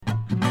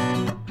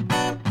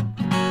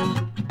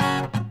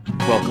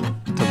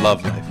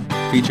Love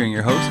Life, featuring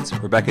your hosts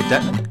Rebecca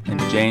Detman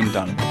and Jane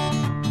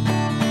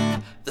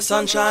Donovan. The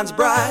sun shines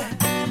bright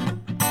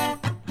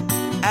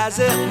as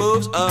it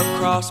moves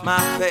across my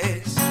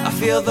face. I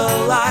feel the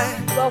light.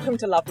 Welcome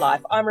to Love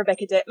Life. I'm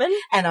Rebecca Detman.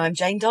 And I'm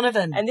Jane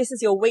Donovan. And this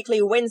is your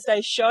weekly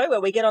Wednesday show where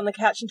we get on the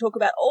couch and talk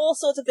about all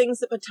sorts of things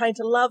that pertain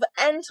to love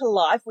and to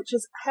life, which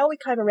is how we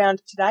came around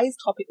to today's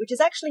topic, which is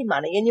actually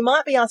money. And you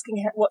might be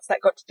asking, what's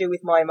that got to do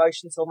with my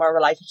emotions or my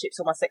relationships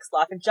or my sex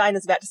life? And Jane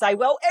is about to say,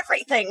 well,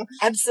 everything.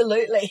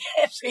 Absolutely.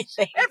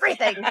 Everything.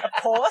 Everything, of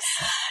course.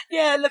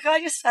 Yeah, look,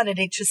 I just found it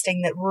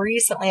interesting that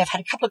recently I've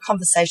had a couple of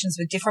conversations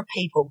with different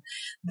people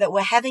that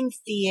were having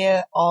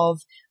fear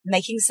of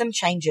making some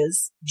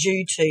changes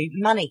due to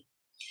money.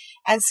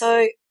 And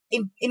so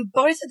in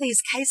both of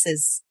these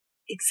cases,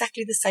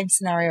 exactly the same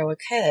scenario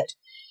occurred.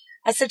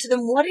 I said to them,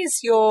 what is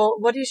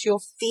your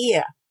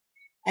fear?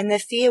 And their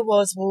fear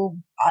was, well,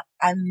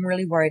 I'm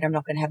really worried I'm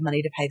not going to have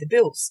money to pay the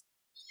bills.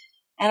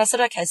 And I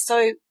said, okay,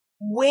 so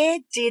where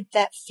did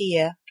that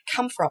fear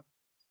come from?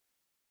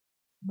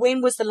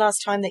 When was the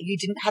last time that you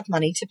didn't have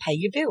money to pay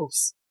your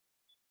bills?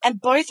 And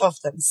both of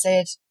them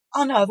said,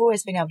 oh no, I've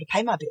always been able to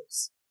pay my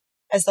bills.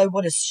 As though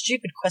what a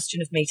stupid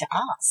question of me to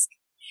ask.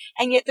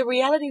 And yet the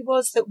reality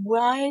was that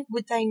why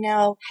would they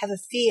now have a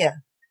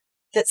fear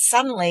that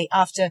suddenly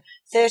after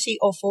 30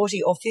 or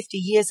 40 or 50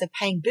 years of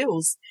paying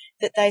bills,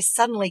 that they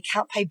suddenly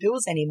can't pay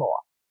bills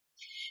anymore?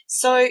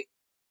 So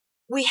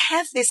we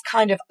have this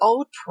kind of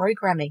old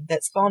programming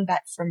that's gone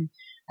back from,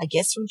 I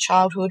guess, from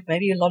childhood.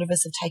 Maybe a lot of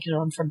us have taken it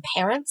on from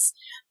parents.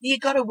 You've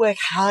got to work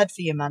hard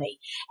for your money,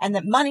 and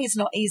that money is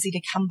not easy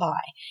to come by,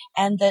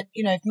 and that,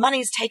 you know, if money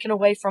is taken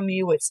away from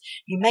you,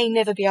 you may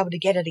never be able to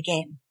get it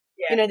again.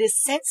 Yeah. You know,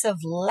 this sense of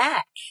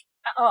lack.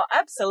 Oh,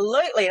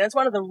 absolutely. And it's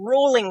one of the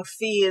ruling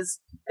fears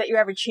that your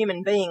average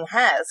human being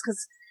has,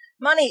 because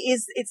money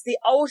it's the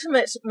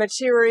ultimate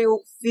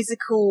material,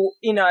 physical,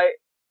 you know,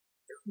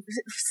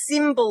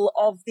 symbol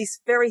of this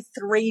very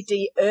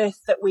 3D earth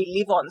that we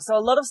live on. So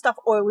a lot of stuff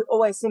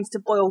always seems to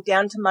boil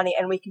down to money,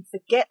 and we can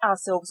forget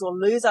ourselves or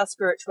lose our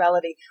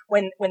spirituality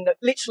when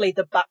literally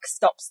the buck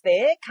stops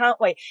there,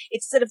 can't we?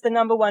 It's sort of the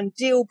number one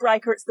deal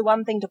breaker. It's the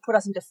one thing to put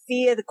us into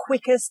fear the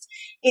quickest.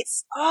 And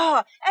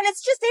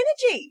it's just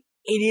energy.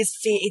 It is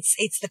fear.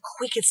 It's the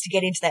quickest to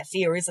get into that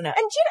fear, isn't it?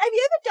 And Jen, have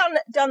you ever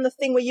done the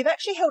thing where you've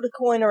actually held a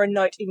coin or a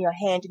note in your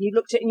hand and you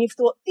looked at it and you've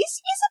thought, this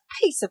is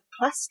a piece of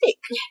plastic.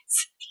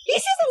 Yes.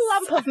 This is a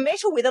lump of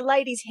metal with a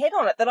lady's head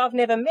on it that I've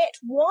never met.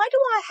 Why do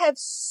I have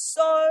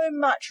so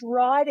much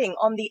riding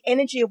on the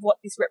energy of what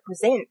this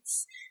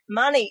represents?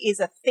 Money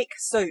is a thick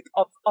soup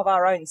of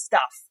our own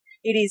stuff.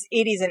 It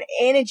is an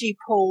energy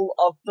pool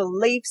of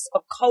beliefs,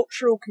 of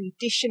cultural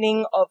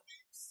conditioning, of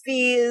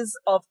fears,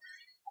 of,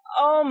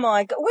 oh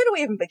my God, where do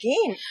we even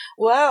begin?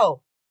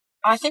 Well,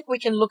 I think we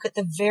can look at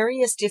the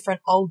various different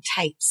old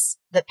tapes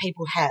that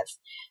people have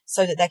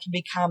so that that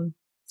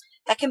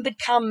can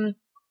become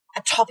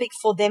a topic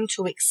for them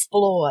to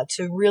explore,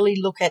 to really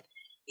look at,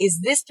 is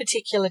this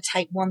particular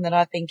tape one that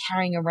I've been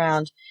carrying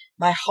around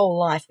my whole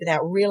life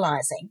without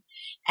realizing?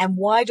 And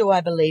why do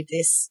I believe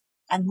this?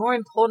 And more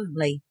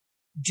importantly,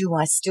 do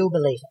I still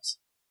believe it?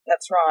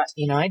 That's right.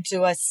 You know,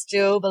 do I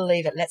still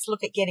believe it? Let's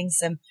look at getting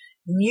some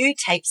new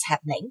tapes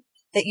happening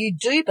that you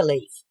do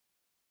believe.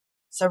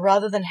 So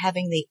rather than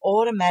having the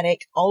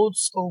automatic old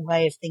school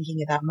way of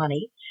thinking about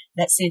money,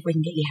 let's see if we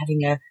can get you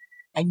having a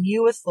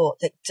newer thought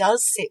that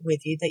does sit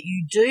with you, that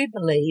you do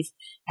believe,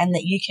 and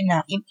that you can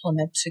now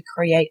implement to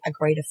create a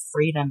greater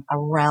freedom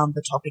around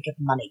the topic of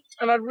money.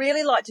 And I'd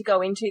really like to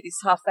go into this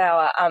half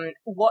hour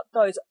what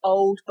those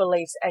old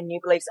beliefs and new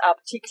beliefs are,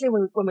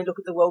 particularly when we look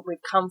at the world we've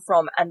come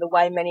from and the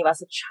way many of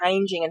us are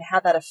changing and how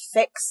that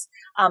affects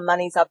our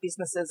monies, our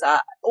businesses,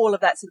 all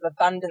of that sort of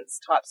abundance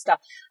type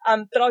stuff.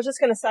 But I was just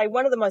going to say,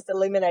 one of the most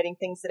illuminating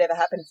things that ever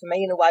happened for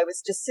me in a way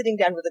was just sitting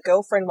down with a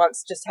girlfriend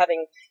once, just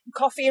having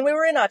coffee, and we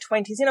were in our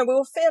 20s. You know, we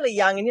were fairly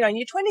young, and, you know, in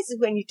your 20s is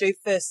when you do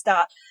first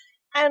start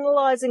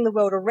analysing the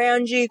world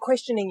around you,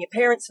 questioning your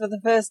parents for the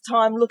first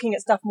time, looking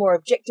at stuff more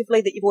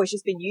objectively that you've always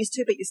just been used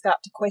to, but you start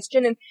to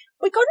question. And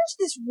we got into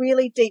this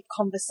really deep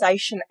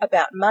conversation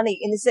about money,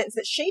 in the sense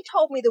that she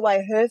told me the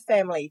way her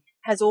family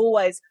has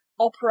always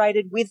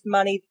operated with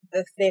money,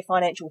 their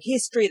financial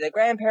history, their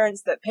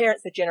grandparents, their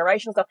parents, their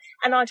generational stuff,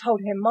 and I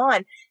told her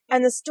mine.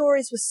 And the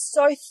stories were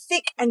so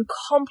thick and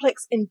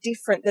complex and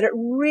different that it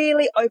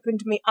really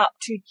opened me up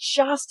to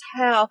just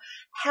how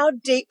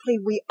deeply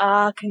we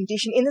are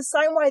conditioned. In the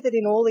same way that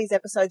in all these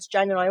episodes,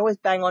 Jane and I always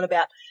bang on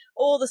about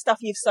all the stuff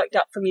you've soaked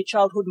up from your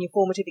childhood and your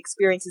formative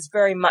experiences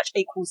very much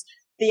equals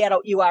the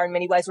adult you are in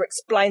many ways, or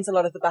explains a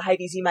lot of the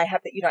behaviours you may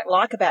have that you don't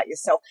like about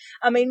yourself.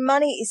 I mean,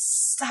 money is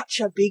such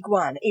a big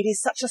one. It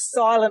is such a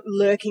silent,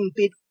 lurking,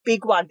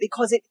 big one,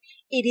 because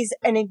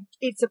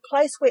it's a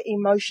place where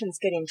emotions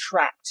get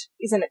entrapped,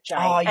 isn't it, Jane?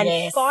 Oh, and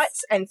yes.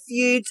 fights and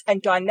feuds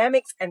and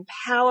dynamics and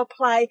power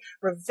play,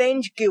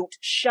 revenge, guilt,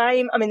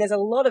 shame. I mean, there's a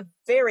lot of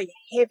very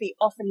heavy,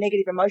 often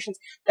negative emotions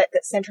that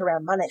center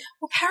around money.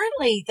 Well,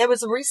 apparently there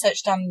was a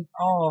research done,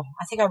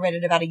 I think I read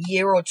it about a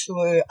year or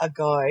two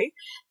ago,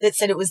 that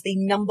said it was the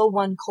number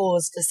one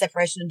cause for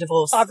separation and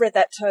divorce. I've read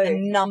that too. The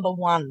number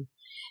one.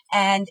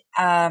 And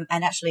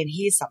actually, and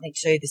here's something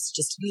too, this is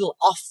just a little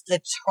off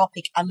the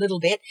topic a little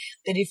bit,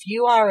 that if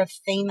you are a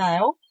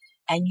female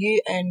and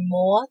you earn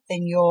more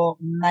than your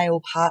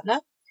male partner,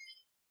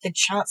 the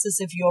chances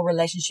of your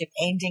relationship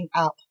ending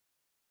up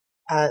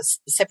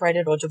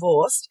separated or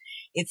divorced,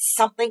 it's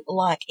something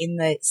like in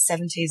the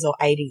 70s or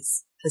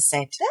 80s%.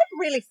 That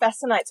really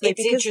fascinates me.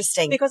 It's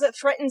interesting. Because it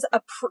threatens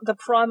the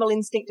primal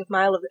instinct of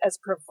male as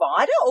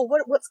provider, or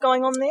what's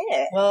going on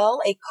there? Well,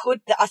 it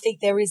could. I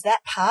think there is that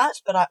part,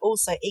 but I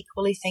also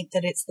equally think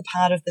that it's the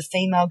part of the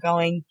female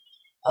going,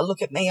 oh,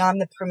 look at me, I'm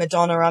the prima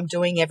donna, I'm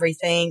doing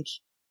everything.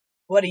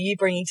 What are you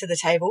bringing to the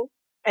table?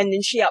 And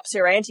then she ups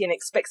her ante and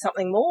expects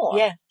something more.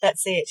 Yeah,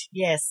 that's it.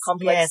 Yes.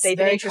 Complex, yes, deep,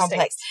 very and interesting.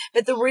 complex.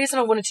 But the reason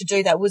I wanted to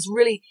do that was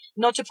really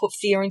not to put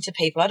fear into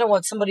people. I don't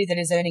want somebody that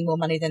is earning more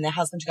money than their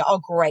husband to go, oh,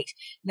 great,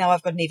 now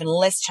I've got an even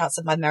less chance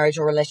of my marriage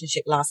or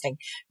relationship lasting.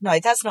 No,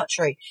 that's not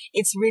true.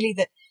 It's really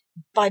that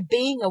by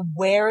being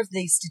aware of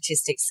these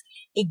statistics,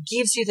 it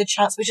gives you the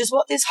chance, which is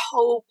what this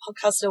whole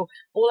podcast, or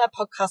all our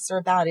podcasts are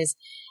about, is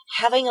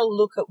having a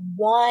look at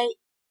why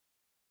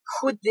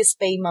could this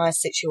be my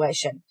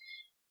situation?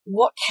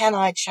 What can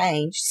I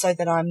change so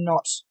that I'm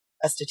not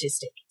a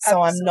statistic?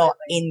 So Absolutely. I'm not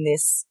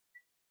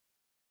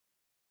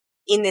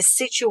in this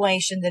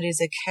situation that is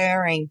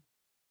occurring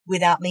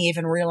without me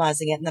even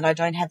realizing it, and that I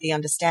don't have the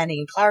understanding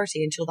and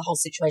clarity until the whole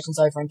situation's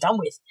over and done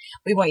with.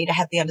 We want you to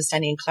have the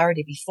understanding and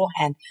clarity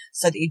beforehand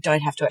so that you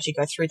don't have to actually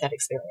go through that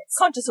experience.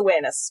 Conscious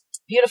awareness.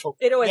 Beautiful.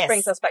 It always Yes.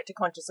 brings us back to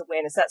conscious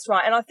awareness. That's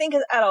right. And I think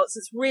as adults,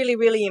 it's really,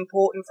 really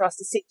important for us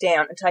to sit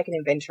down and take an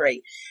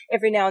inventory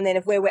every now and then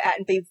of where we're at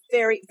and be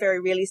very, very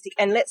realistic.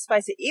 And let's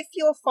face it, if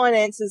your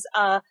finances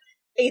are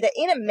either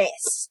in a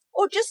mess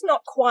or just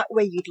not quite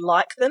where you'd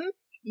like them,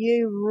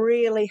 you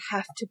really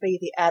have to be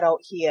the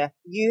adult here.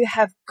 You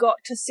have got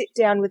to sit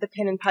down with a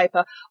pen and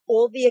paper,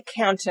 or the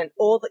accountant,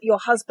 or your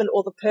husband,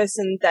 or the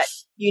person that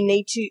you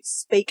need to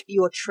speak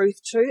your truth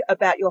to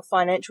about your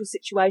financial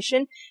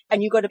situation.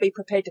 And you've got to be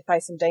prepared to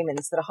face some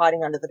demons that are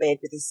hiding under the bed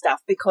with this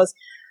stuff, because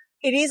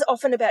it is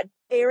often about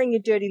airing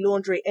your dirty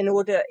laundry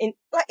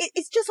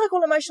it's just like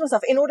all emotional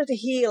stuff, in order to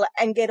heal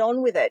and get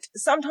on with it.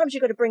 Sometimes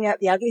you've got to bring out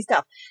the ugly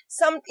stuff.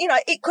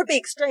 It could be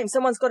extreme.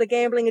 Someone's got a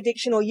gambling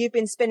addiction, or you've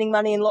been spending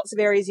money in lots of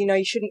areas,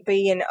 you shouldn't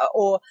be in,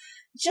 or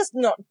just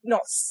not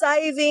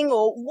saving,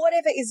 or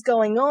whatever is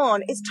going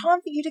on. It's time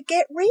for you to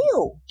get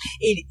real.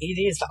 It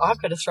is. I've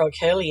got to throw a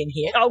curly in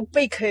here. Oh,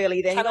 be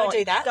curly then. Can I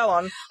do that? Go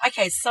on.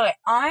 Okay, so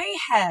I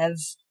have,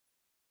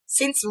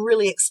 since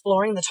really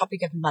exploring the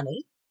topic of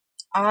money,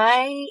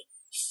 I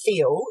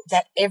feel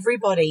that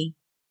everybody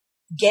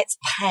gets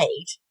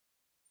paid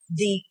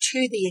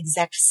to the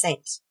exact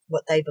cent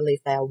what they believe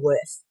they are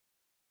worth.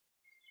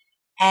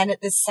 And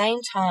at the same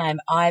time,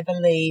 I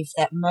believe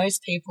that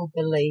most people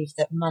believe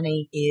that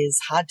money is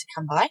hard to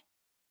come by,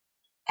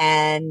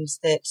 and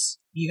that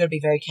you've got to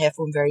be very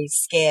careful and very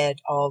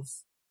scared of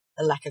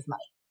the lack of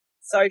money.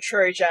 So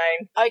true,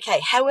 Jane. Okay,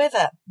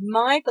 however,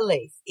 my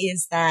belief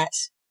is that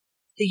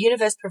the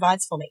universe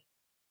provides for me.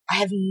 I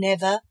have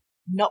never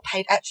not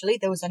paid. Actually,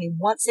 there was only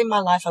once in my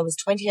life, I was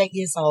 28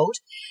 years old,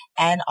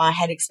 and I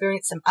had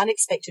experienced some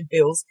unexpected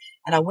bills,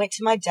 and I went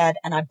to my dad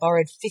and I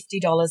borrowed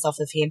 $50 off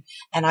of him,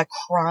 and I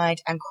cried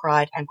and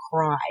cried and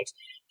cried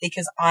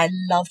because I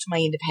loved my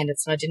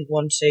independence and I didn't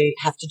want to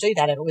have to do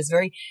that, and it was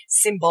very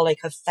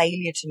symbolic of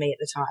failure to me at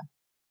the time.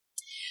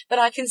 But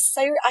I can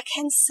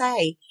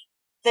say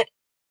that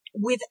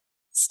with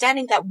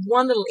standing that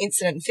one little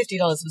incident, and $50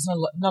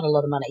 was not a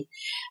lot of money,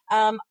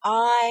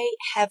 I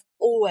have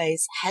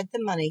always had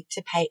the money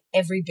to pay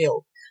every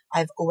bill.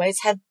 I've always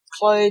had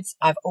clothes.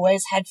 I've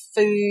always had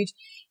food.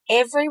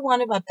 Every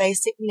one of my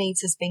basic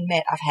needs has been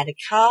met. I've had a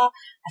car.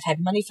 I've had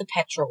money for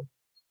petrol.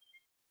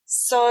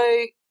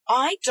 So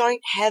I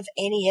don't have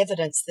any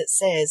evidence that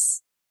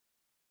says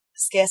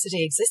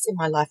scarcity exists in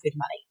my life with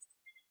money.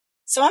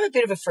 So I'm a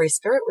bit of a free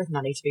spirit with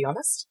money, to be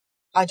honest.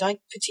 I don't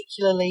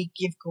particularly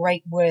give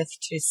great worth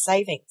to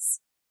savings.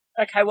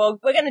 Okay, well,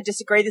 we're going to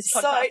disagree this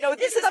podcast.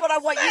 This is what I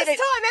want you to. First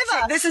time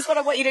ever. This is what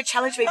I want you to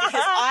challenge me, because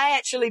I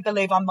actually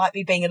believe I might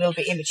be being a little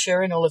bit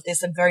immature in all of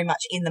this and very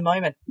much in the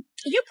moment.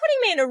 You're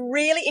putting me in a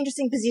really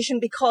interesting position,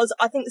 because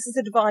I think this is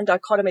a divine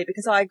dichotomy,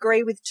 because I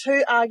agree with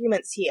two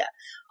arguments here.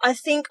 I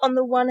think on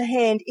the one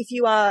hand,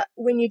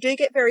 when you do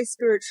get very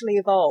spiritually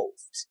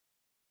evolved,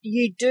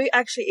 you do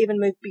actually even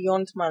move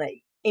beyond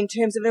money in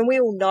terms of, and we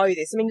all know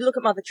this. I mean, look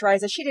at Mother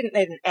Teresa. She didn't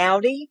need an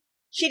Audi.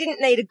 She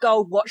didn't need a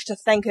gold watch to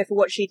thank her for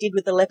what she did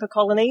with the leper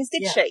colonies,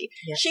 did she?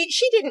 Yeah.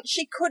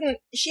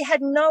 She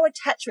had no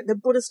attachment. The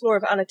Buddhist law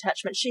of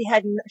unattachment. She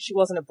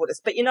wasn't a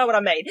Buddhist, but you know what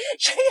I mean.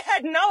 She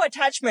had no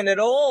attachment at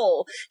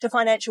all to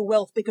financial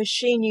wealth because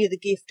she knew the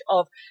gift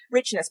of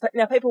richness. But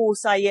now people will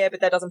say, yeah, but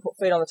that doesn't put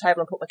food on the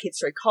table and put my kids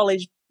through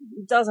college.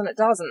 It doesn't.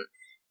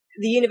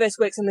 The universe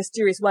works in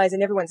mysterious ways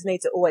and everyone's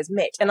needs are always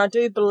met. And I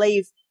do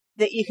believe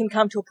that you can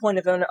come to a point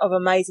of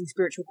amazing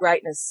spiritual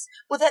greatness.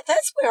 Well,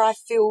 that's where I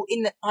feel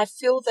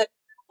that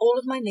all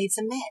of my needs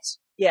are met.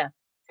 Yeah.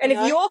 And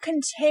if you're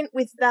content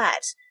with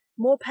that,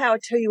 more power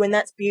to you, and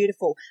that's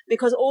beautiful.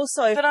 Because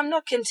also... But I'm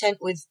not content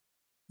with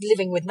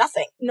living with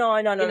nothing. No.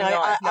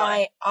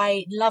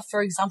 I love,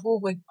 for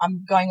example,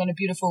 I'm going on a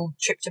beautiful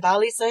trip to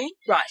Bali soon.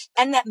 Right.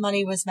 And that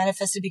money was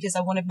manifested because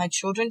I wanted my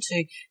children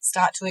to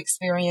start to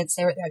experience,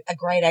 they're at a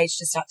great age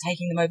to start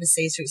taking them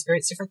overseas to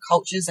experience different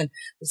cultures, and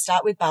we'll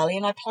start with Bali,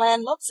 and I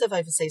plan lots of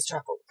overseas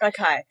travel.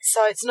 Okay.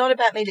 So it's not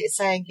about me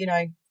saying,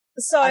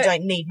 I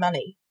don't need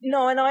money.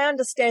 No, and I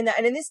understand that.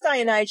 And in this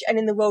day and age and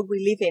in the world we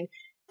live in,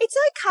 it's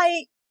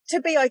okay to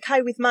be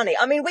okay with money.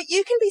 I mean,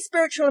 you can be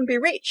spiritual and be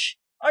rich.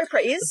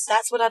 Oprah is.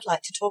 That's what I'd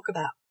like to talk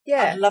about.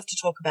 Yeah. I'd love to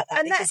talk about that,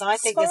 and because I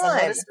think there's a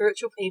lot of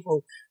spiritual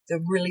people that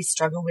really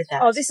struggle with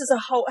that. Oh, this is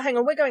hang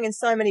on, we're going in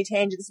so many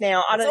tangents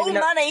now. I don't even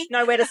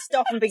know where to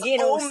stop and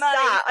begin or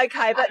start.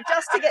 Okay, but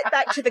just to get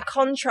back to the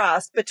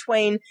contrast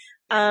between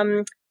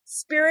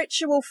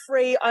spiritual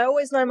free, I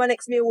always know my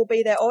next meal will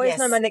be there, I always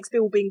know my next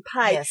bill will be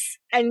paid. Yes.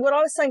 And what I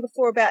was saying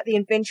before about the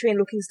inventory and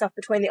looking stuff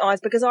between the eyes,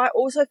 because I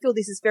also feel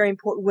this is very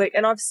important work,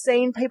 and I've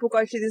seen people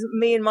go through this,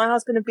 me and my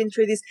husband have been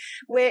through this,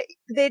 where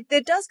there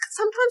does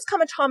sometimes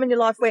come a time in your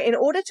life where in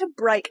order to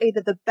break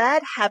either the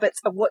bad habits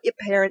of what your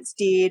parents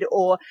did,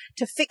 or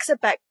to fix a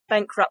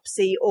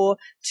bankruptcy, or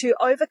to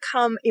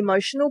overcome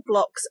emotional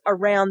blocks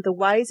around the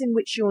ways in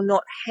which you're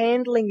not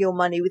handling your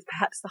money with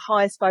perhaps the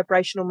highest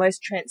vibrational,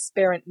 most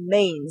transparent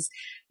means,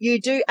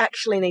 you do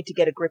actually need to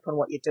get a grip on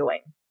what you're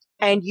doing.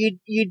 And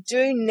you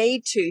do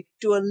need to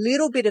do a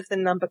little bit of the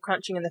number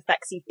crunching and the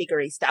faxy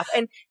figurey stuff.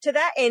 And to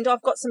that end,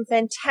 I've got some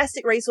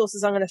fantastic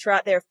resources I'm going to throw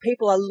out there if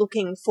people are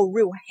looking for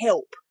real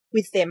help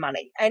with their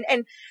money. And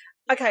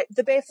okay,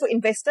 The Barefoot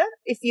Investor,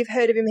 if you've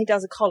heard of him, he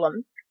does a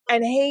column,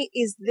 and he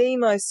is the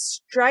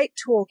most straight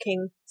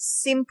talking,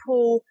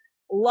 simple,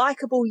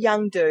 likable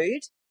young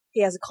dude.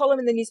 He has a column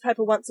in the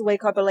newspaper once a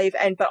week, I believe,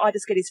 but I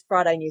just get his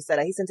Friday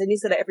newsletter. He sends a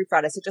newsletter every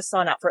Friday, so just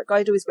sign up for it.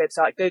 Go to his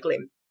website, Google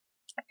him.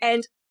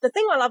 And the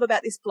thing I love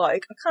about this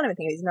bloke, I can't even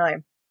think of his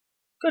name.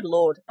 Good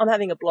Lord, I'm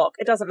having a block.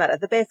 It doesn't matter.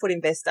 The Barefoot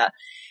Investor.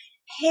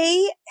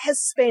 He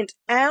has spent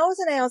hours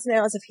and hours and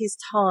hours of his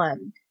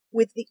time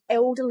with the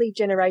elderly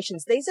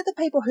generations. These are the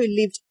people who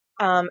lived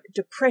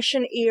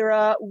Depression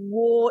era,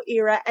 war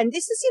era, and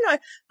this is,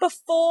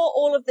 before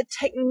all of the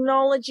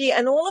technology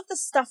and all of the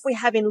stuff we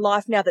have in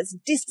life now that's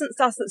distanced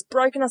us, that's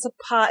broken us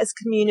apart as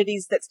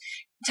communities, that's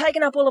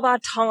taken up all of our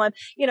time,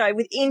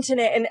 with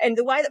internet and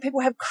the way that people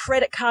have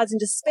credit cards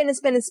and just spend and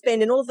spend and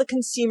spend, and all of the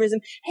consumerism.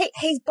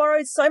 He's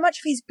borrowed so much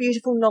of his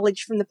beautiful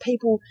knowledge from the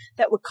people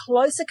that were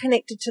closer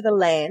connected to the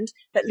land,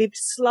 that lived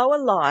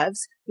slower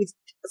lives with,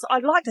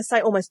 I'd like to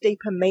say, almost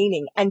deeper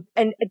meaning and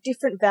a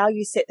different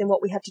value set than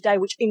what we have today,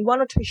 which in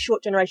one or two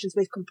short generations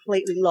we've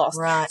completely lost.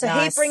 Right, so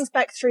nice. He brings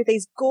back through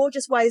these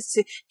gorgeous ways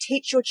to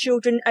teach your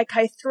children,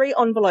 3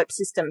 envelope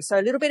systems. So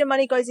a little bit of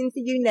money goes in for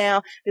you now,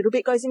 a little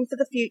bit goes in for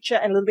the future,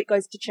 and a little bit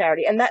goes to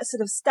charity, and that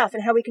sort of stuff,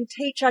 and how we can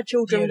teach our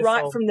children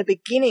right from the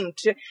beginning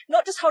to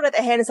not just hold out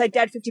their hand and say,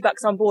 Dad, $50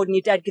 on board, and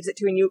your dad gives it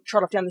to you and you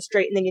trot off down the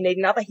street and then you need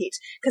another hit.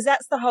 Because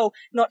that's the whole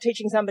not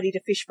teaching somebody to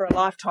fish for a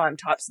lifetime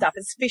type stuff.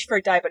 It's fish for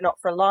a day but not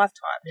for a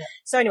lifetime. Yeah.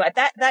 So anyway,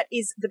 that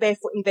is The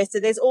Barefoot Investor.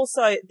 There's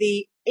also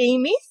the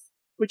E-Myth,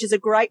 which is a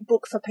great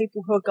book for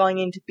people who are going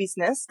into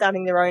business,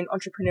 starting their own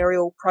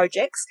entrepreneurial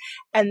projects,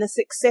 and The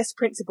Success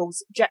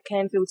Principles, Jack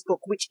Canfield's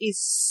book, which is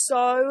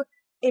so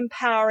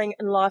empowering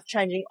and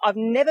life-changing. I've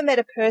never met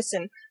a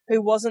person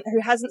who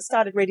hasn't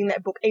started reading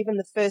that book, even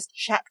the first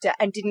chapter,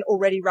 and didn't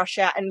already rush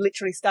out and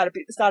literally start a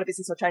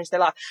business or change their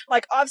life.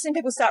 Like, I've seen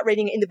people start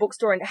reading it in the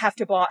bookstore and have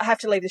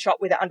to leave the shop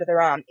with it under their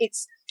arm.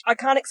 I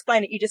can't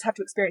explain it. You just have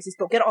to experience this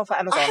book. Get it off of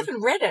Amazon. I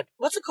haven't read it.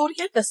 What's it called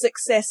again? The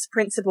Success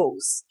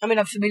Principles. I mean,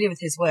 I'm familiar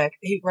with his work.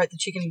 He wrote the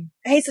chicken.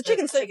 He's a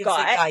chicken soup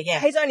guy. Yeah.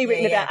 He's only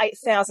written about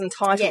 8,000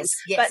 titles.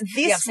 Yes. But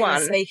this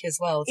one speak as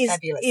well. It's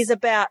fabulous. Is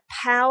about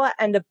power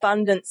and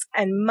abundance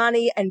and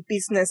money and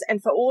business.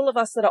 And for all of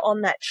us that are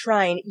on that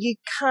train, you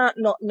can't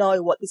not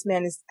know what this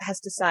man has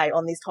to say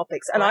on these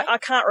topics. And I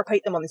can't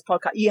repeat them on this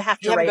podcast. You have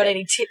to read it. You haven't got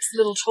any tips,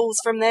 little tools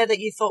from there that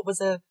you thought was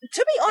to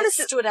be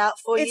honest, stood out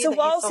for you? It's a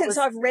while since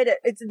I've read it.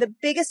 It's the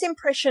biggest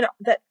impression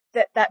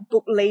that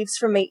book leaves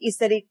from me is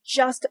that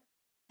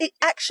it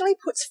actually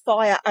puts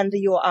fire under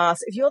your ass.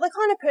 If you're the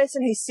kind of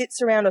person who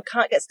sits around or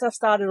can't get stuff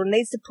started or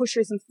needs to push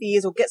through some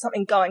fears or get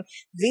something going,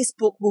 this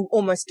book will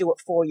almost do it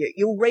for you.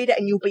 You'll read it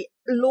and you'll be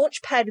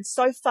launch padded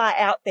so far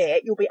out there,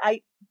 you'll be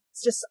 8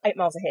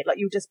 miles ahead. Like,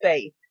 you'll just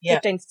be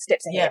 15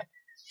 steps ahead.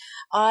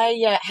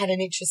 I had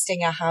an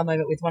interesting aha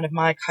moment with one of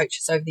my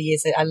coaches over the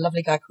years, a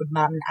lovely guy called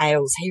Martin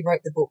Ailes. He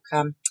wrote the book,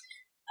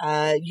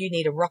 You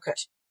Need a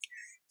Rocket.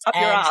 Up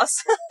your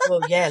ass.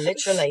 Well, yeah,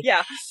 literally.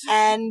 Yeah.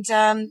 And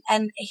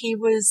he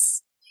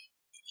was,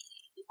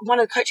 one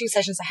of the coaching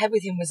sessions I had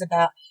with him was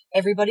about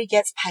everybody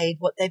gets paid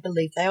what they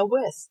believe they are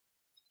worth.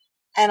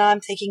 And I'm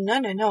thinking,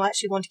 no, I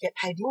actually want to get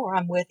paid more.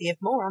 I'm worthy of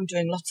more. I'm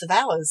doing lots of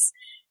hours.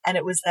 And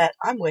it was that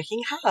I'm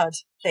working hard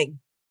thing.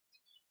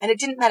 And it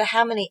didn't matter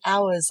how many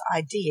hours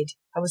I did,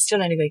 I was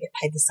still only going to get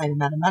paid the same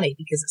amount of money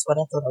because it's what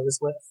I thought I was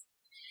worth.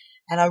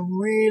 And I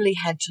really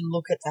had to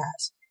look at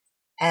that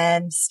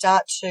and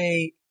start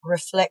to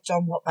reflect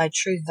on what my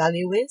true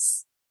value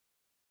is.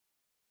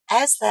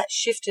 As that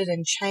shifted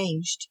and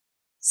changed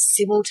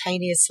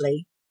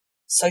simultaneously,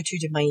 so too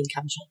did my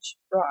income change.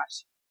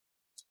 Right.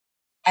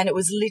 And it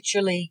was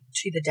literally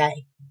to the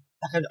day.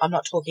 Like I'm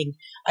not talking,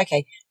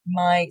 okay,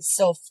 my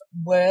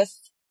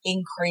self-worth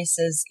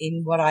increases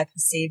in what I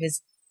perceive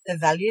as the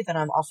value that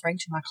I'm offering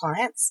to my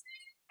clients.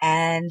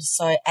 And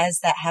so as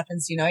that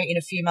happens, in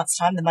a few months'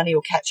 time, the money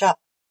will catch up.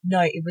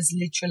 No, it was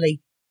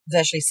literally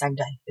virtually same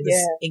day. It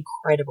was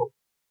incredible.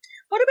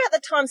 What about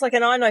the times,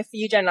 and I know for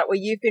you, Jane, where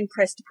you've been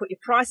pressed to put your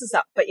prices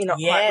up, but you're not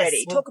quite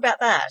ready? Talk about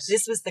that.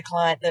 This was the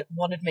client that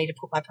wanted me to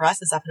put my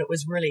prices up, and it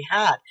was really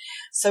hard.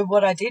 So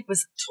what I did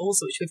was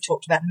tools, which we've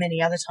talked about many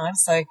other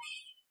times. So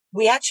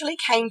we actually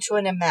came to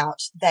an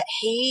amount that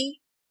he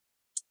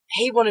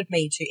wanted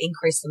me to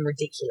increase them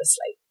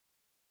ridiculously.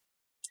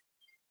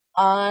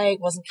 I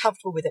wasn't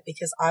comfortable with it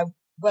because I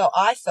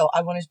felt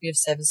I wanted to be of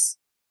service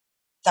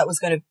that was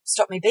going to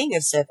stop me being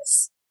of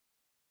service.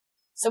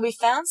 So we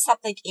found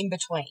something in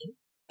between,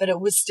 but it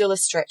was still a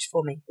stretch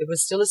for me. It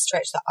was still a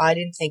stretch that I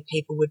didn't think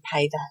people would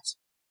pay that.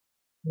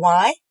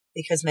 Why?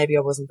 Because maybe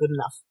I wasn't good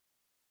enough.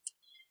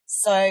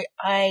 So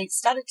I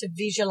started to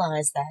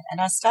visualize that, and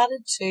I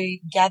started to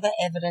gather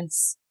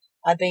evidence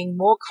by being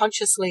more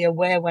consciously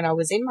aware when I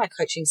was in my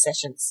coaching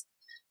sessions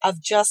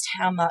of just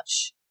how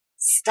much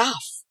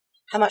stuff,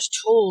 how much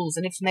tools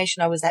and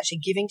information I was actually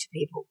giving to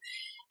people.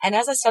 And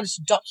as I started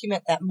to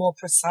document that more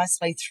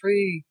precisely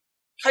through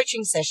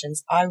coaching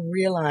sessions, I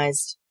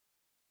realized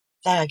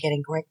they are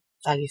getting great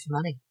value for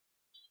money.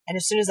 And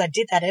as soon as I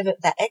did that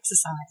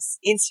exercise,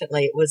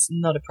 instantly it was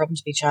not a problem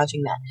to be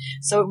charging that.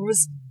 So it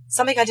was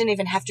something I didn't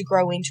even have to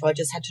grow into. I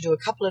just had to do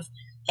a couple of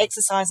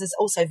exercises,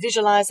 also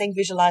visualizing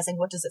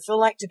what does it feel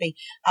like to be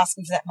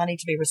asking for that money,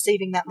 to be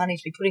receiving that money,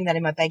 to be putting that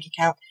in my bank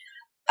account,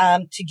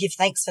 to give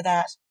thanks for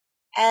that.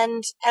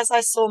 And as I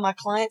saw my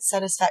client's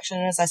satisfaction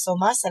and as I saw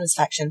my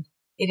satisfaction,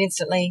 it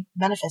instantly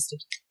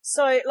manifested.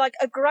 So,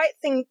 a great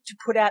thing to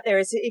put out there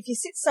is if you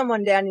sit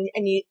someone down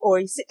or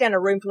you sit down a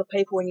room full of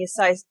people and you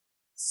say,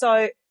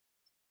 so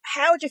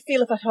how would you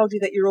feel if I told you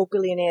that you're all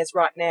billionaires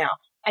right now?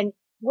 And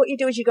what you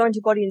do is you go into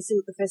your body and see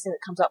what the first thing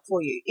that comes up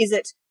for you. Is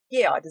it,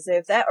 yeah, I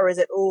deserve that? Or is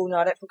it, oh, no,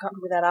 I don't feel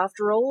comfortable with that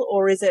after all?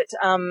 Or is it,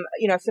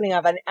 feeling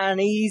of an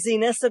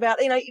uneasiness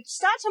about, you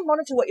start to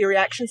monitor what your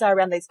reactions are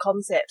around these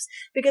concepts.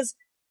 Because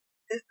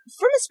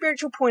from a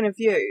spiritual point of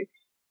view,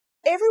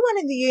 everyone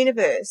in the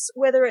universe,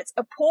 whether it's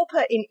a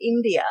pauper in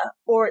India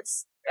or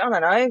it's, I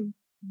don't know,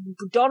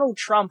 Donald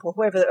Trump or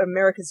whoever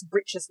America's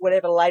richest,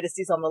 whatever latest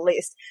is on the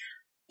list,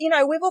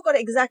 we've all got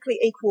exactly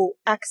equal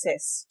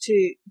access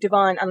to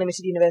divine,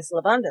 unlimited, universal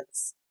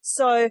abundance.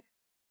 So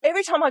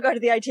every time I go to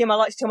the ATM, I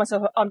like to tell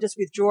myself I'm just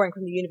withdrawing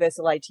from the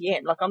universal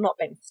ATM. I'm not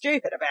being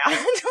stupid about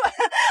it.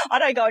 I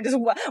don't go and just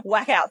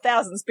whack out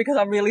thousands because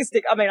I'm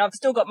realistic. I mean, I've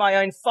still got my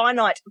own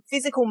finite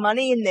physical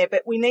money in there,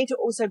 but we need to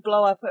also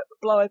blow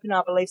open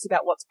our beliefs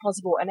about what's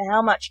possible and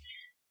how much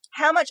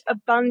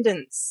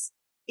abundance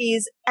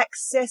is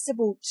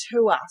accessible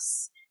to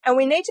us. And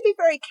we need to be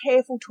very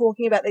careful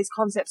talking about these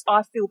concepts,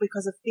 I feel,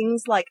 because of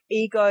things like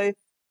ego,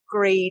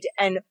 greed,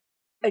 and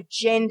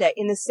agenda,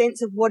 in the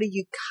sense of what are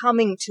you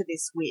coming to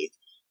this with?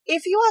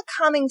 If you are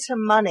coming to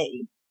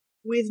money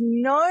with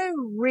no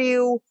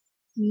real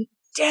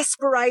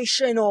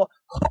desperation or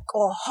hook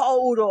or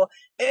hold or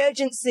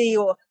urgency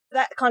or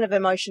that kind of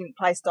emotion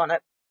placed on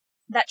it,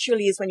 that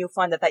truly is when you'll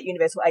find that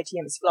universal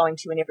ATM is flowing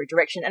to you in every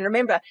direction. And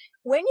remember,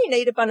 when you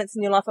need abundance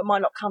in your life, it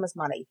might not come as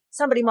money.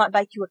 Somebody might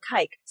bake you a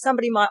cake.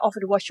 Somebody might offer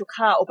to wash your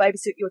car or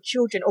babysit your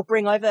children or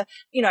bring over,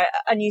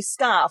 a new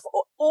scarf,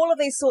 or all of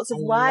these sorts of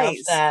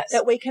ways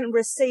that we can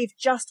receive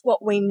just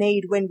what we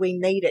need when we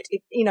need it.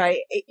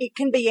 It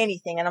can be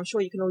anything, and I'm sure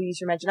you can all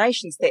use your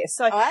imaginations there.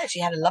 So I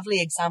actually had a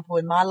lovely example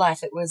in my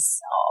life. It was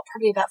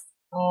probably about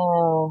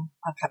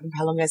I can't remember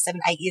how long ago,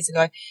 7-8 years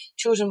ago.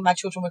 My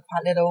children were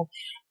quite little,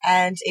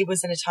 and it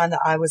was in a time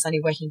that I was only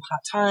working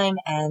part-time,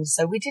 and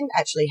so we didn't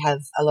actually have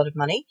a lot of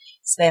money,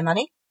 spare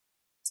money.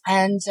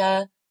 And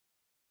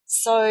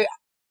so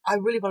I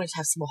really wanted to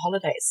have some more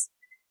holidays.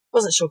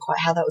 Wasn't sure quite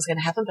how that was going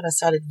to happen, but I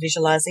started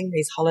visualizing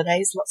these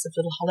holidays, lots of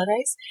little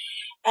holidays.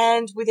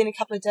 And within a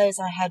couple of days,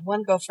 I had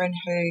one girlfriend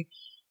who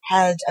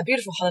had a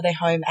beautiful holiday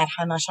home at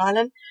Hindmarsh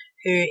Island,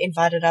 who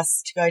invited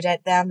us to go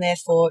down there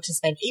to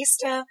spend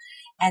Easter.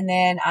 And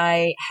then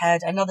I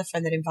had another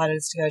friend that invited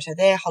us to go to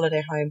their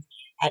holiday home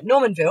at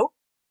Normanville.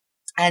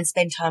 and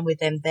spend time with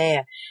them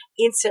there.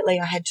 Instantly,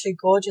 I had 2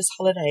 gorgeous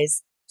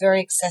holidays, very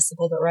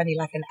accessible, that were only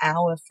like an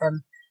hour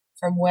from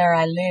where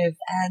I live,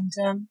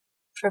 and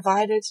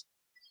provided.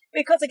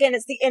 Because again,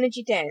 it's the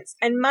energy dance,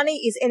 and money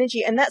is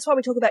energy, and that's why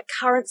we talk about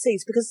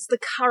currencies, because it's the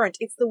current,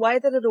 it's the way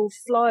that it all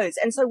flows.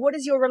 And so what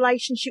is your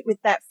relationship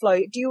with that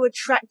flow? Do you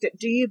attract it?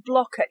 Do you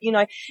block it? You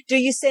know, do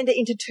you send it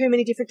into too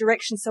many different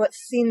directions so it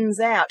thins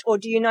out, or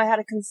do you know how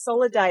to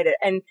consolidate it?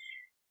 And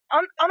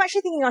I'm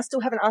actually thinking I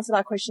still haven't answered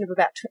our question of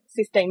about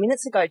 15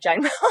 minutes ago,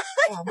 Jane.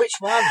 Which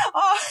one?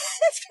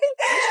 Which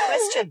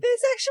question?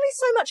 There's actually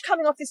so much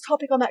coming off this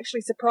topic. I'm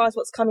actually surprised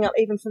what's coming up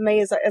even for me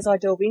as I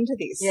delve into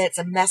this. Yeah, it's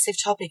a massive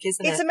topic,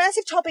 isn't it? It's a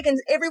massive topic, and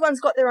everyone's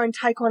got their own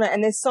take on it,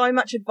 and there's so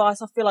much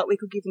advice. I feel like we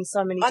could give in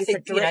so many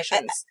different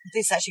directions.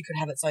 This actually could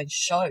have its own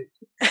show,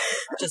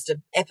 just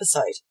an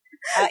episode.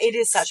 It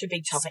is such a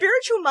big topic.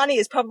 Spiritual money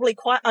is probably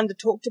quite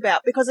under-talked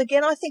about because,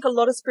 again, I think a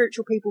lot of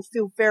spiritual people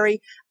feel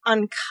very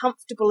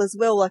uncomfortable as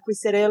well, like we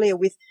said earlier,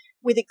 with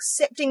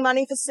accepting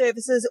money for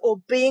services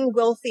or being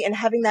wealthy and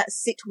having that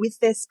sit with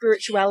their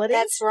spirituality.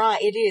 That's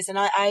right, it is. And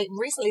I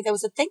recently, there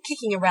was a thing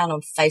kicking around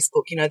on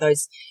Facebook, you know,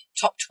 those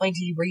top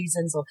 20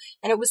 reasons,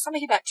 and it was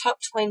something about top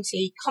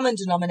 20 common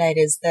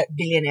denominators that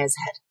billionaires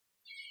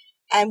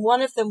had. And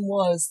one of them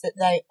was that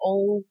they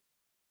all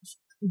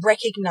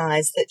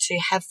recognize that to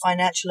have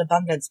financial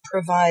abundance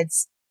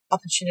provides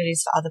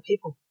opportunities for other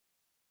people.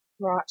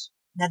 Right.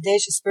 Now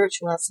there's your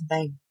spiritual answer,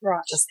 bang.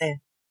 Right. Just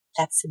there.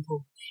 That's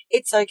simple.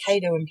 It's okay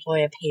to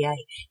employ a PA.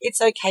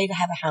 It's okay to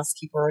have a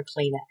housekeeper or a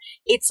cleaner.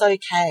 It's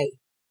okay.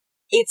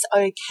 It's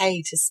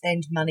okay to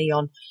spend money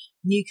on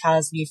new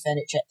cars, new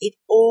furniture. It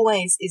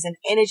always is an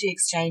energy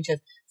exchange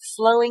of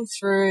flowing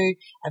through,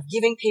 of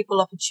giving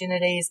people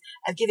opportunities,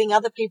 of giving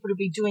other people to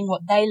be doing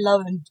what they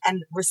love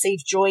and receive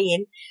joy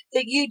in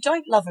that you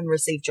don't love and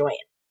receive joy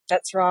in.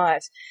 That's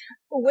right.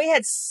 Well, we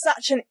had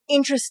such an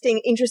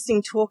interesting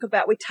talk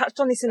about, we touched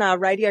on this in our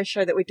radio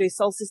show that we do,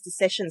 Soul Sister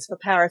Sessions for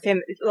Power FM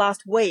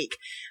last week,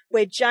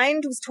 where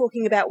Jane was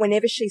talking about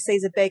whenever she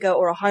sees a beggar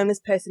or a homeless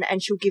person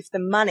and she'll give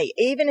them money,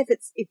 even if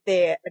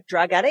they're a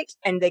drug addict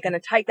and they're going to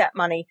take that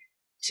money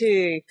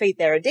to feed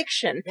their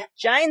addiction. Yeah.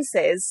 Jane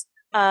says,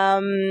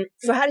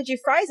 so how did you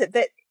phrase it?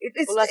 That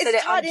I said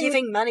I'm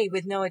giving money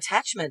with no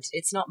attachment.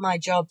 It's not my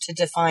job to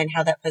define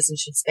how that person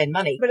should spend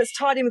money. But it's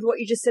tied in with what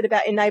you just said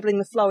about enabling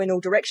the flow in all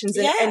directions.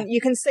 And you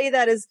can see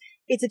that as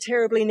it's a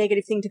terribly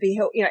negative thing to be,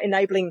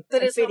 enabling.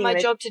 But it's not my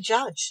job to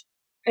judge.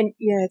 And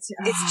yeah,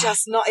 it's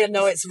just not. I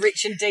know it's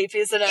rich and deep,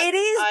 isn't it? It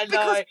is. I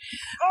know.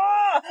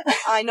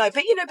 I know.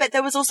 But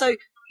there was also,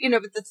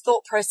 the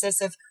thought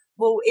process of,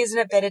 well, isn't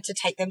it better to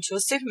take them to a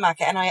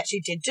supermarket? And I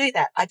actually did do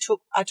that. I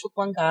took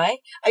one guy.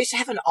 I used to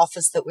have an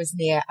office that was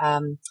near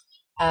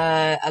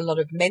a lot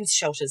of men's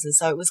shelters, and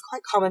so it was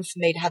quite common for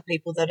me to have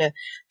people that are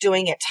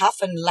doing it tough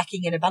and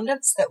lacking in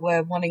abundance that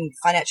were wanting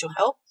financial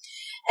help.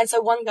 And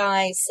so one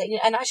guy said,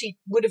 and I actually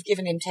would have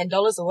given him $10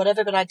 or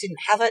whatever, but I didn't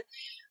have it.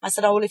 I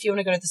said, oh, well, if you want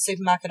to go to the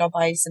supermarket, I'll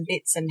buy you some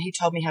bits. And he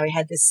told me how he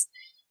had this,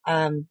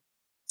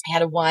 he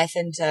had a wife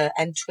and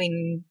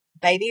twin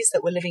babies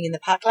that were living in the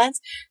parklands.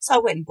 So I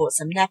went and bought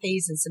some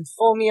nappies and some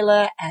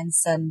formula and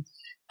some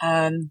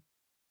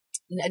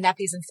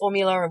nappies and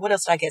formula. And what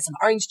else did I get? Some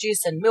orange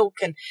juice and milk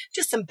and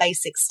just some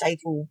basic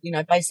staple,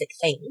 basic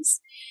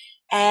things.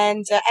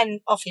 And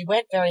off he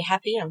went, very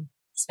happy. And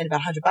spent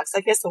about $100,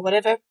 I guess, or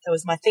whatever. That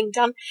was my thing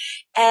done.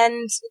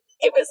 And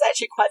it was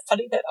actually quite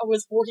funny that I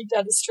was walking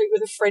down the street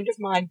with a friend of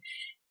mine.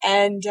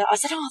 And I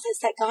said, oh, there's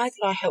that guy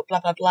that I helped,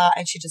 blah, blah, blah.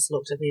 And she just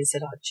looked at me and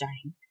said, oh,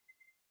 Jane,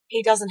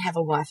 he doesn't have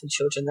a wife and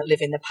children that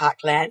live in the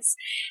parklands.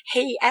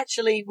 He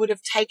actually would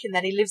have taken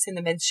that. He lives in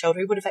the men's shelter.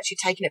 He would have actually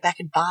taken it back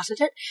and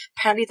bartered it.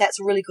 Apparently that's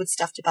really good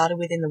stuff to barter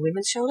with in the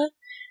women's shelter.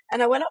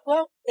 And I went,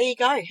 well, there you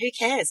go. Who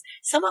cares?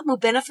 Someone will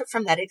benefit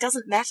from that. It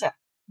doesn't matter.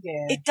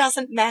 Yeah. It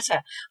doesn't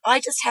matter. I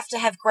just have to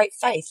have great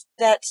faith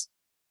that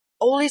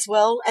all is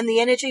well and the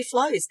energy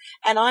flows.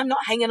 And I'm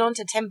not hanging on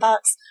to $10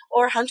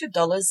 or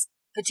 $100,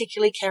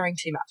 particularly caring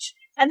too much.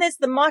 And there's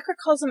the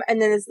microcosm and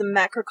then there's the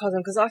macrocosm,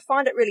 because I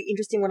find it really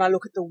interesting when I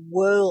look at the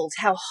world,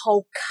 how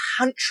whole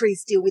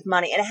countries deal with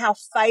money and how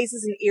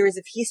phases and eras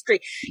of history.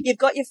 You've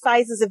got your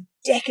phases of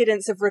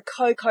decadence, of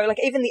Rococo,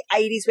 like even the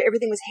 80s where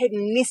everything was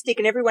hedonistic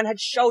and everyone had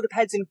shoulder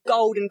pads and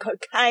gold and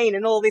cocaine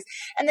and all this.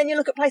 And then you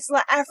look at places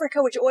like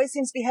Africa, which always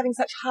seems to be having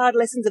such hard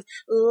lessons of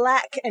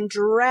lack and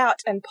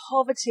drought and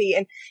poverty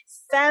and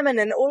famine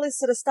and all this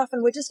sort of stuff.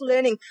 And we're just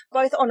learning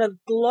both on a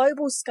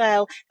global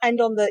scale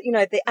and on the,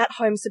 the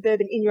at-home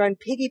suburban in your own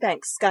piggy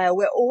bank scale.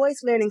 We're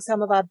always learning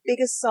some of our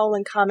biggest soul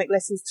and karmic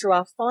lessons through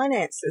our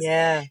finances.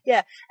 Yeah.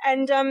 Yeah.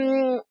 And,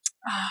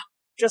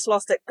 just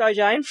lost it. Go,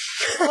 Jane.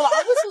 Well,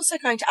 I was also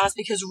going to ask,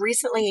 because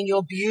recently in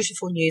your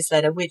beautiful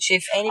newsletter, which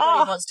if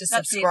anybody wants to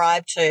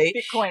subscribe to,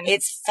 Bitcoin.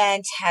 It's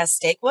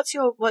fantastic. What's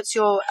your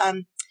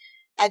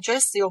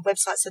address, your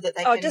website, so that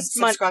they can just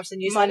subscribe to the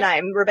newsletter? My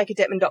name,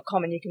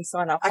 RebeccaDetman.com, and you can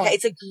sign up. Okay,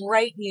 it's a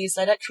great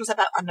newsletter. It comes out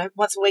about,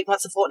 once a week,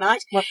 once a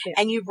fortnight.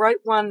 And you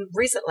wrote one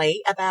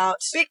recently about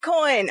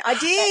Bitcoin. I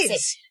did.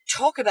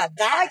 talk about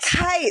that.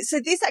 Okay, so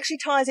this actually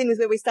ties in with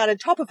where we started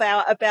top of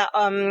hour about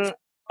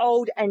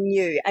old and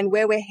new and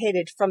where we're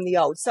headed from the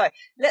old. So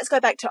let's go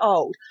back to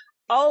old.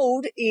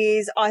 Old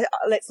is,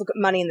 let's look at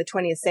money in the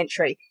 20th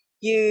century.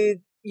 You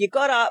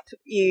got up,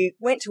 you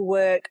went to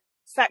work,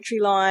 factory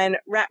line,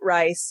 rat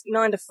race,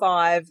 9 to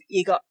 5.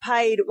 You got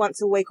paid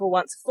once a week or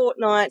once a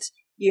fortnight.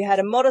 You had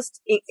a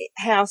modest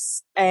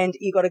house and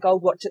you got a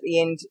gold watch at the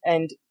end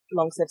and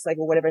long sleeve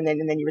or whatever, and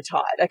then you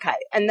retired. Okay.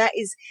 And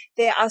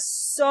there are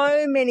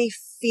so many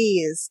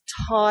fears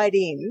tied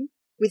in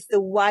with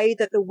the way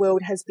that the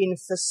world has been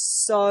for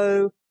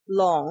so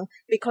long,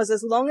 because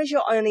as long as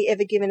you're only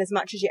ever given as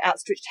much as your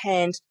outstretched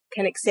hand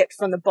can accept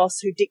from the boss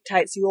who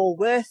dictates your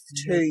worth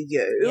to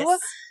you,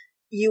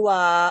 you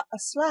are a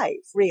slave,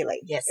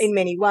 really, in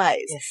many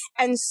ways. Yes.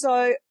 And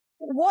so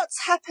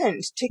what's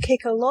happened to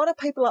kick a lot of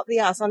people up the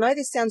arse, I know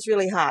this sounds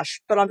really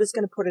harsh, but I'm just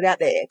going to put it out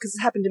there because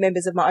it's happened to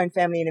members of my own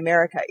family in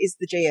America, is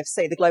the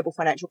GFC, the global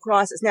financial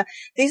crisis. Now,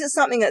 this is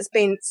something that's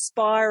been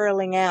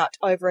spiraling out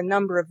over a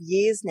number of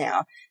years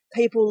now.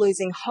 People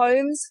losing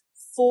homes,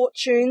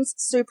 fortunes,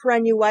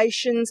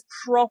 superannuations,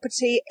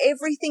 property,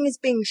 everything is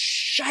being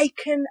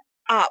shaken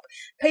up.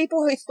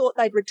 People who thought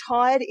they'd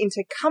retired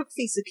into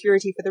comfy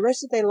security for the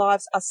rest of their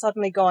lives are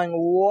suddenly going,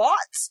 what?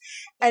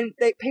 And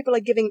people are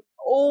giving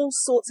all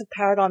sorts of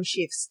paradigm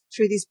shifts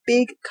through this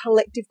big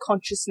collective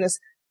consciousness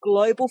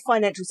global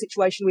financial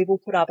situation we've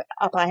all put up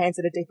our hands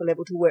at a deeper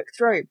level to work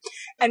through.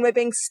 And we're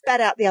being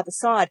spat out the other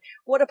side.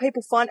 What do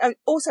people find? And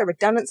also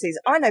redundancies.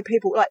 I know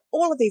people, like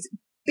all of these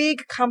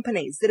big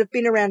companies that have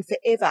been around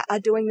forever are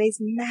doing these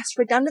mass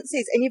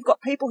redundancies. And you've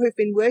got people who've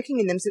been working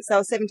in them since they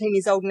were 17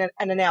 years old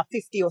and are now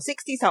 50 or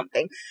 60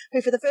 something,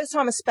 who for the first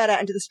time are spat out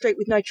into the street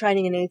with no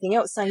training and anything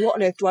else, saying, what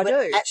on earth do I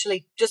do?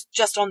 Actually,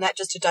 just on that,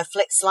 just to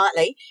deflect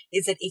slightly,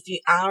 is that if you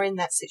are in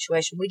that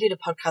situation, we did a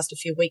podcast a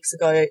few weeks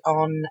ago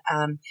on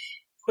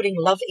putting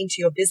love into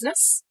your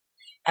business.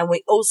 And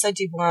we also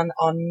did one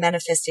on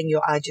manifesting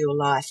your ideal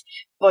life.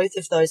 Both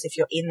of those, if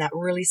you're in that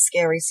really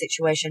scary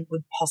situation,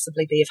 would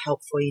possibly be of help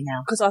for you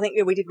now. Because I think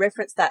we did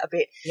reference that a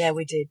bit. Yeah,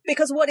 we did.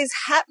 Because what is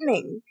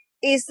happening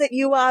is that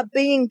you are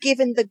being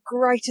given the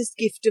greatest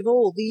gift of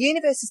all. The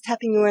universe is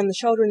tapping you on the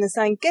shoulder and they're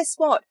saying, guess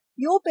what?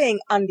 You're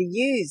being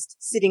underused,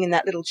 sitting in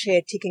that little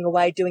chair, ticking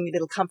away, doing your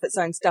little comfort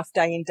zone stuff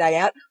day in, day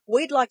out.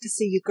 We'd like to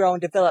see you grow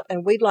and develop,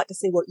 and we'd like to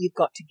see what you've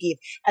got to give.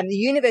 And the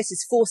universe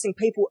is forcing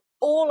people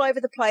all over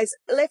the place,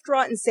 left,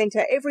 right and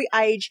centre, every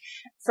age,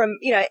 from,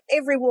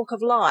 every walk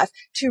of life,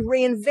 to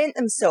reinvent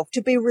themselves,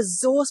 to be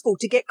resourceful,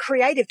 to get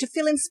creative, to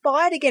feel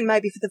inspired again,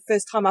 maybe for the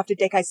first time after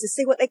decades, to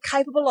see what they're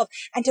capable of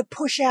and to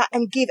push out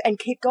and give and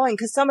keep going.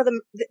 Because some of them,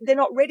 they're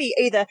not ready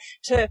either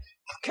to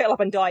curl up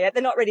and die yet.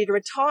 They're not ready to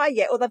retire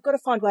yet, or they've got to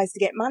find ways to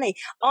get money.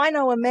 I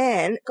know a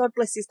man, God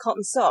bless his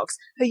cotton socks,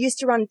 who used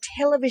to run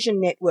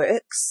television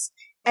networks.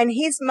 And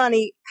his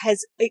money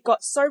it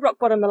got so rock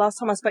bottom the last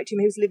time I spoke to him,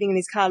 he was living in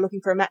his car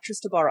looking for a mattress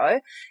to borrow.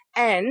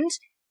 And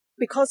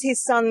because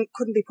his son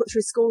couldn't be put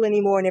through school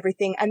anymore and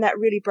everything, and that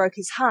really broke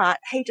his heart,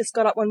 he just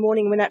got up one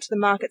morning and went out to the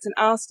markets and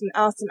asked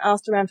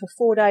around for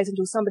 4 days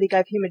until somebody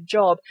gave him a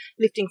job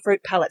lifting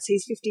fruit pallets.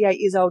 He's 58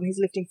 years old and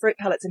he's lifting fruit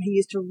pallets, and he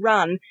used to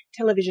run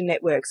television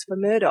networks for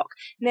Murdoch.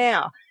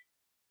 Now,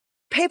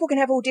 people can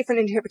have all different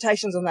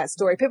interpretations on that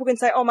story. People can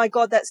say, oh my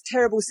God, that's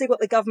terrible. See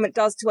what the government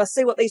does to us.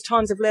 See what these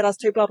times have led us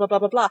to, blah, blah, blah,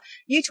 blah, blah.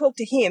 You talk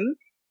to him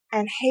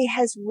and he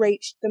has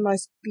reached the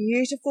most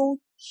beautiful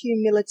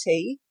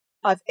humility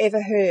I've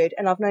ever heard.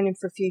 And I've known him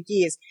for a few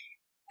years.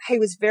 He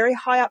was very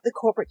high up the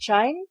corporate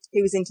chain.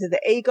 He was into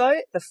the ego,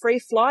 the free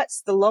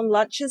flights, the long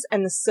lunches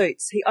and the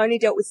suits. He only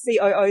dealt with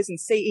COOs and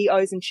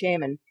CEOs and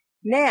chairmen.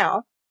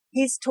 Now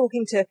he's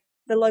talking to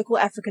the local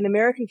African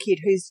American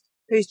kid who's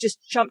just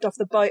jumped off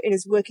the boat and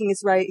is working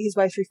his way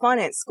through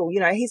finance school.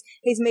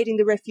 He's meeting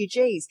the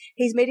refugees.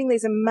 He's meeting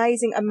these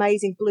amazing,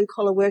 amazing blue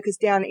collar workers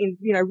down in,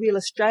 real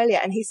Australia.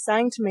 And he's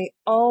saying to me,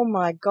 oh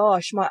my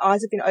gosh, my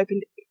eyes have been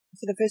opened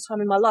for the first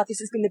time in my life.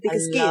 This has been the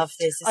biggest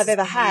gift I've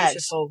ever had.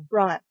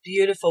 Right.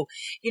 Beautiful.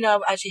 I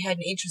actually had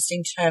an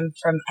interesting term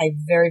from a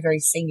very, very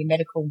senior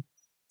medical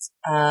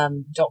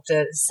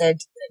doctor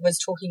was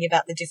talking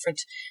about the different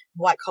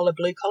white collar,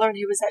 blue collar, and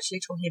he was actually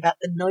talking about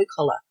the no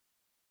collar.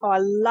 Oh, I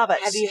love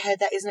it. Have you heard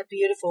that? Isn't it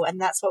beautiful? And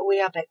that's what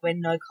we are back. We're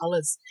no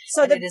collars.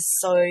 So it is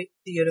so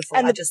beautiful.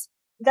 And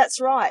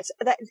that's right.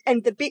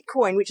 And the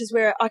Bitcoin, which is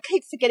where I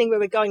keep forgetting where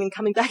we're going and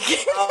coming back.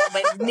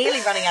 We're nearly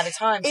running out of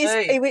time too.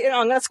 I'm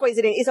going to squeeze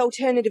it in, is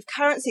alternative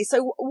currency.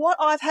 So what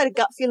I've had a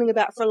gut feeling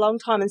about for a long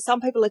time, and some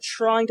people are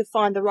trying to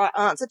find the right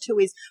answer to,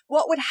 is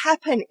what would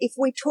happen if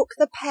we took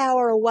the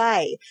power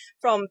away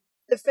from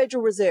the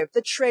Federal Reserve,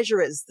 the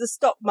treasurers, the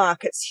stock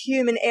markets,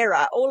 human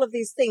error, all of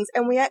these things,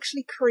 and we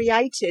actually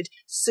created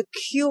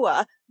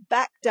secure,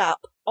 backed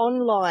up,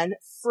 online,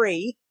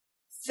 free,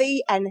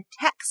 fee and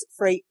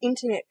tax-free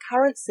internet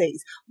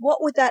currencies?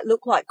 What would that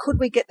look like? Could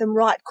we get them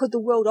right? Could the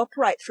world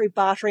operate through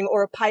bartering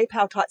or a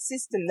PayPal type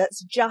system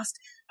that's just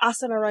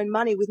us and our own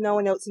money with no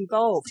one else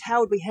involved? How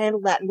would we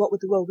handle that and what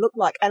would the world look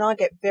like? And I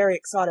get very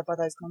excited by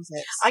those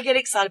concepts. I get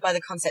excited by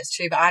the concepts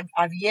too, but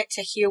I've yet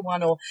to hear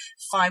one or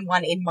find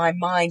one in my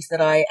mind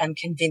that I am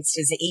convinced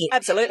is it.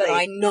 Absolutely. But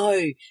I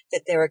know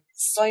that there are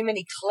so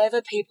many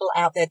clever people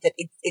out there that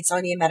it's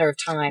only a matter of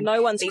time.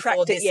 No one's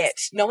cracked it yet.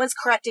 No one's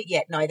cracked it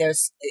yet. No,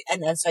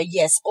 and so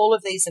yes, all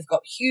of these have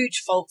got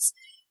huge faults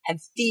and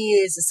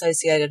fears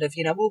associated of,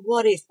 well,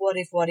 what if?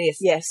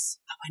 Yes.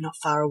 But we're not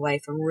far away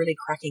from really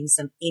cracking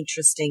some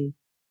interesting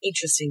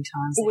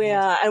times. We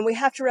are, and we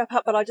have to wrap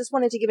up, but I just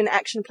wanted to give an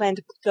action plan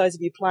to those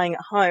of you playing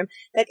at home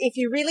that if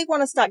you really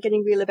want to start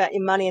getting real about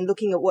your money and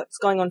looking at what's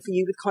going on for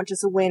you with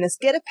conscious awareness,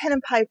 get a pen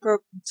and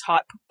paper,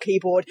 type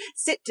keyboard,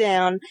 sit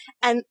down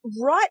and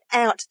write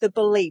out the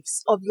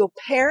beliefs of your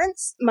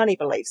parents' money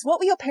beliefs. What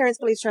were your parents'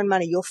 beliefs around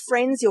money? Your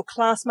friends, your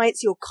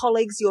classmates, your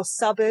colleagues, your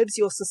suburbs,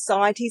 your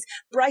societies.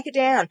 Break it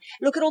down.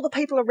 Look at all the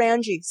people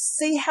around you.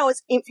 See how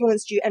it's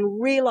influenced you and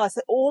realize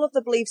that all of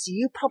the beliefs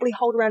you probably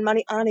hold around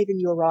money aren't even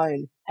your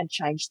own. And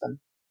change them.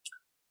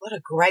 What a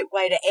great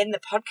way to end the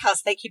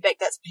podcast. Thank you, Beck.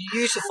 That's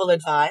beautiful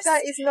advice.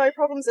 That is no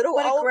problems at all.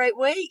 What a great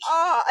week.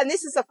 And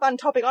this is a fun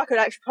topic. I could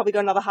actually probably go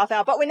another half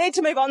hour, but we need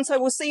to move on.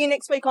 So we'll see you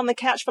next week on The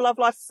Couch for Love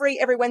Life, free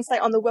every Wednesday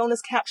on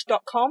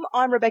thewellnesscouch.com.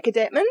 I'm Rebecca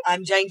Detman.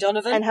 I'm Jane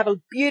Donovan. And have a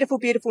beautiful,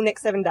 beautiful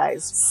next 7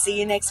 days. See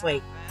you next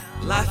week.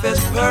 Life is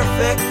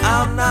perfect,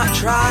 I'm not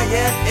trying,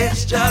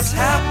 it's just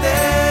happening.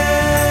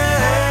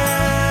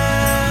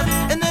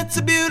 And it's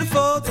a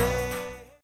beautiful day.